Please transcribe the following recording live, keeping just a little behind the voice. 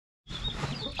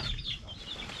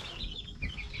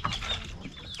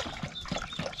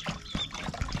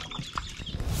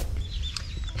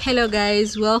Hello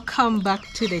guys, welcome back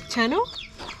to the channel.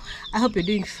 I hope you're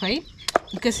doing fine.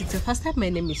 Because it's the first time, my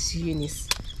name is Eunice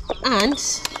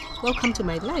and welcome to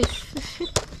my life.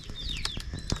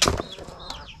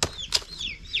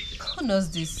 Who knows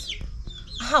this?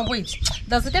 Wait,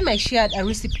 there's a time I shared a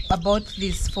recipe about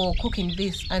this for cooking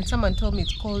this and someone told me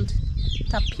it's called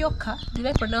tapioca. Did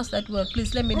I pronounce that well?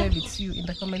 Please let me know if it's you in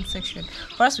the comment section.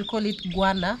 For us we call it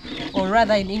guana, or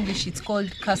rather in English it's called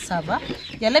cassava.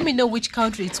 Yeah, let me know which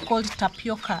country it's called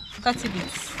tapioca. That's if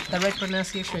it's the right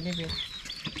pronunciation even.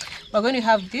 We're going to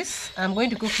have this. I'm going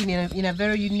to cook in a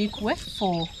very unique way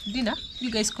for dinner.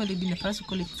 You guys call it dinner, for us we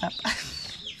call it tap.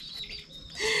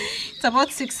 It's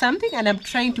about 6 something and I'm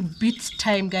trying to beat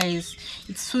time, guys.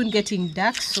 It's soon getting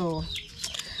dark, so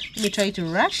let me try to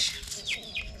rush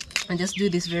and just do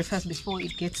this very fast before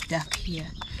it gets dark here,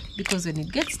 because when it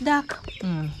gets dark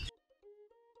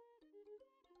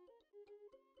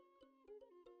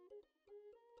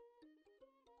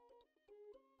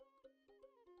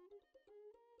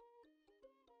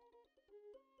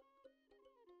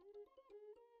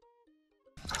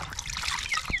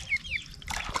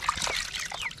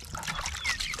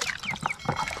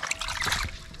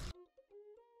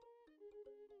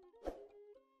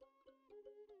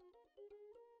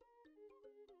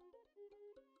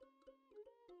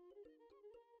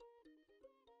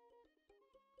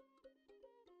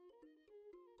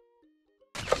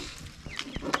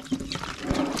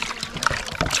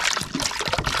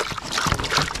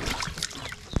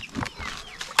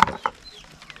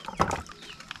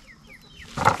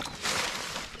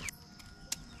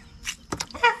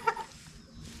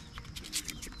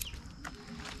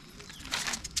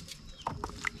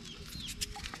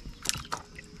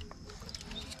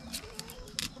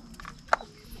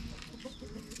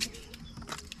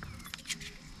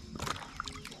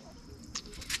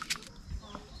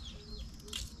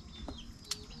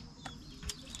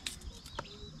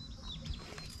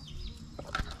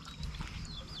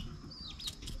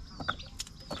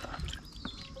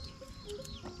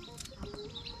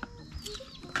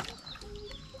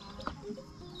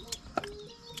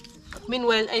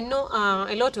Meanwhile, I know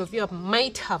a lot of you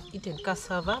might have eaten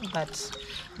cassava, but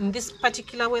in this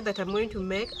particular way that I'm going to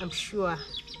make, I'm sure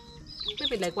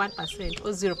maybe like 1%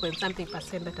 or 0 point something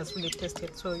percent that has really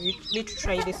tasted. So you need to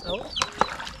try this out.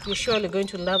 You're surely going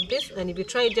to love this, and if you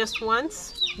try it just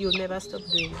once, you'll never stop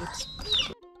doing it.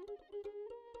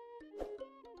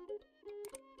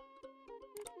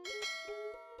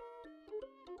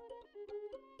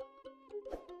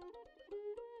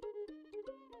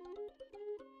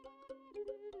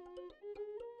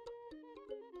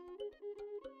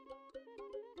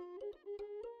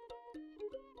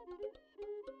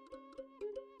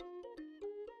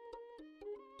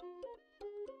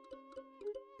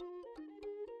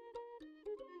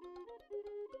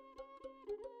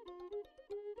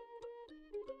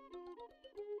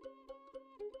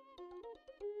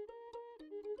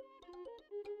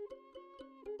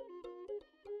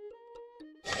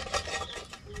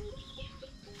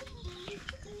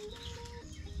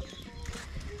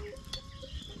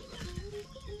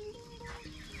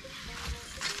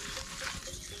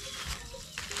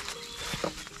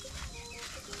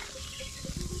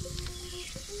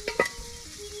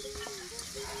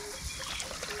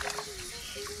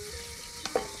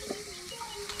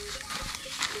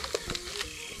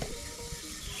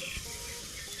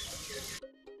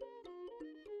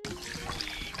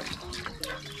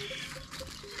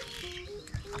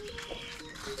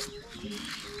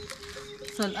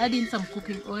 So I'll add in some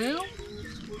cooking oil.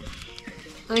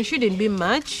 And it shouldn't be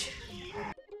much.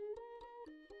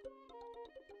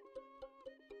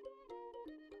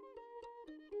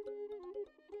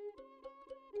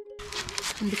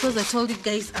 And because I told you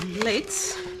guys I'm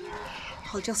late,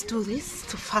 I'll just do this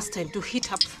to fast time to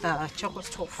heat up the charcoal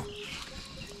stove.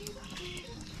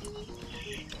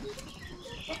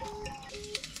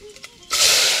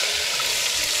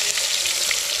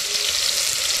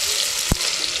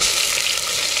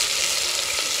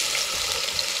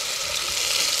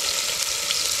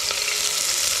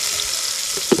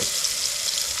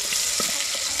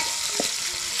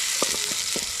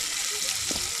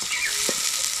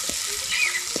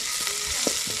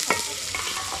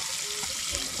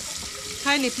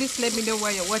 Kindly please let me know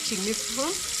where you're watching this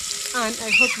from, and I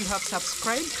hope you have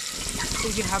subscribed.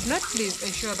 If you have not, please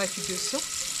ensure that you do so.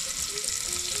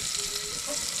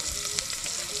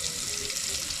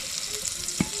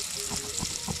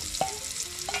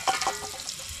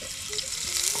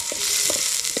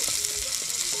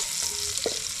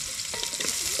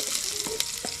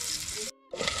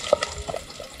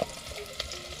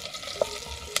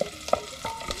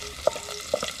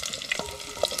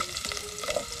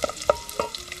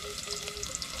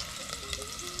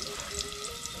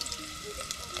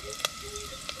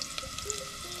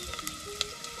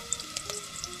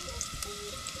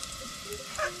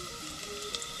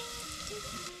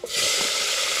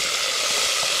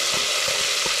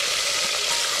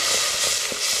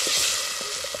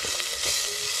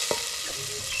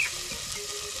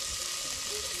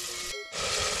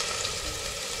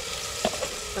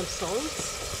 Some salt,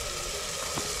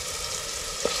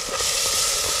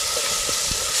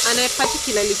 and I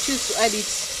particularly choose to add it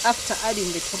after adding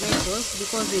the tomatoes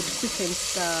because it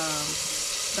quickens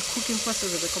the cooking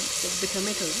process of the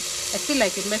tomatoes. I feel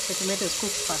like it makes the tomatoes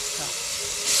cook faster.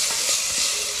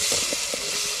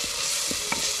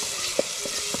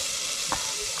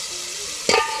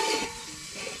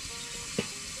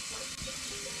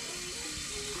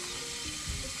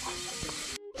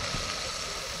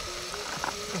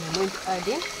 And I'm going to add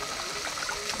in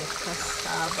the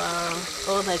cassava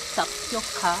or the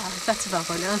tapioca. That's if I'm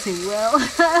pronouncing well.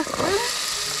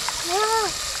 Yeah.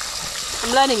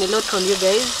 I'm learning a lot from you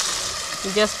guys.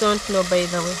 You just don't know, by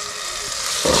the way.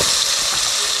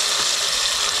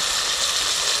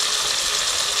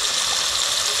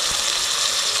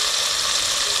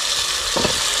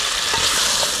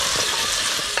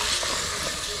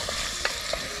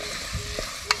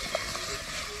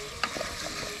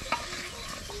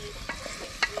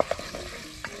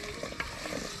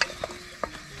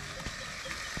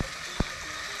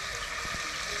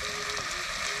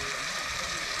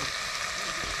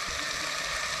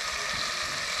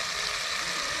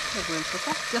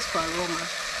 Just for aroma.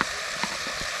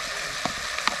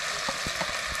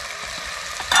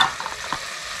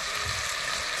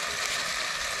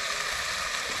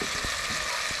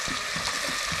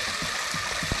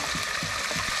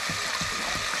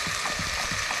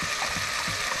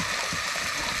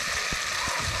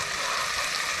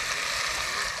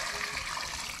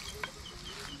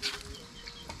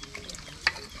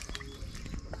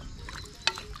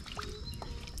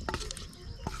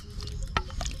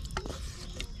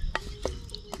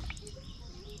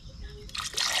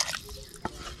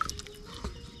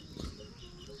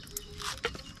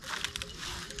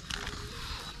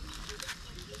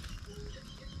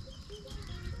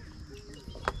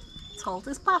 Salt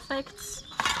is perfect, so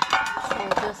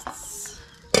just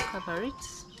cover it.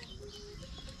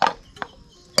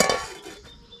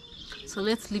 So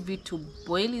let's leave it to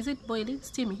boil. Is it boiling?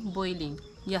 Steaming? Boiling.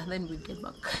 Yeah, then we'll get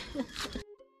back.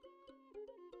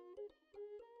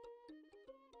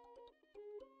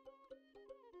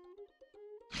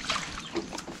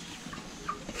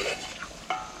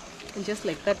 And just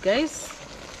like that, guys,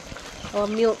 our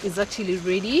meal is actually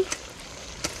ready.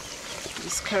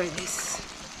 Let's carry this.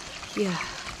 Yeah,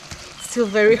 still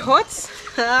very hot.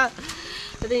 But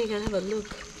then you can have a look.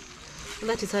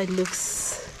 That is how it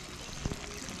looks.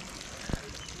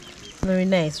 Very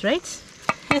nice, right?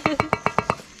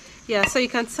 Yeah, so you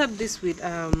can serve this with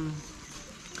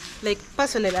like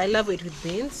personally I love it with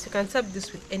beans. You can serve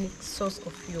this with any sauce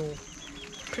of your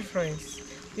preference.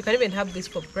 You can even have this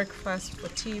for breakfast, for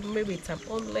tea, maybe it's an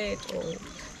omelette, or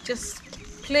just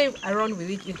play around with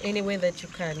it in any way that you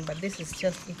can. But this is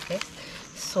just it, eh?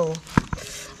 So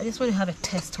I just want to have a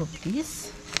taste of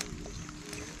this.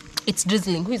 It's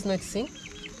drizzling. Who is not seeing?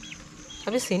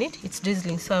 Have you seen it? It's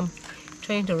drizzling, so I'm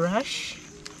trying to rush,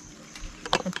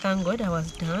 and thank God I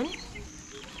was done.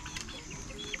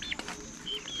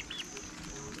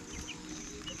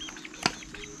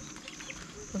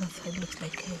 Oh, that's how it looks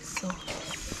like. Okay, so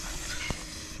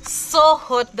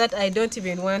hot that I don't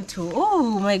even want to.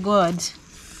 Oh my God.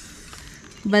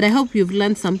 But I hope you've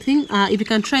learned something. If you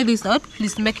can try this out,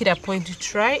 please make it a point to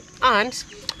try, and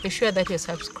ensure that you're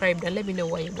subscribed, and let me know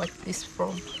where you watched this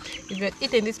from. If you've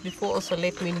eaten this before, also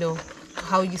let me know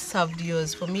how you served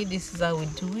yours. For me, this is how we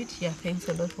do it. Yeah, thanks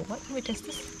a lot for what. Let me test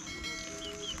this.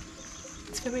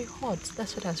 It's very hot.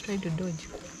 That's what I was trying to dodge.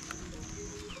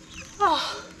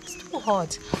 Oh, it's too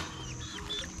hot.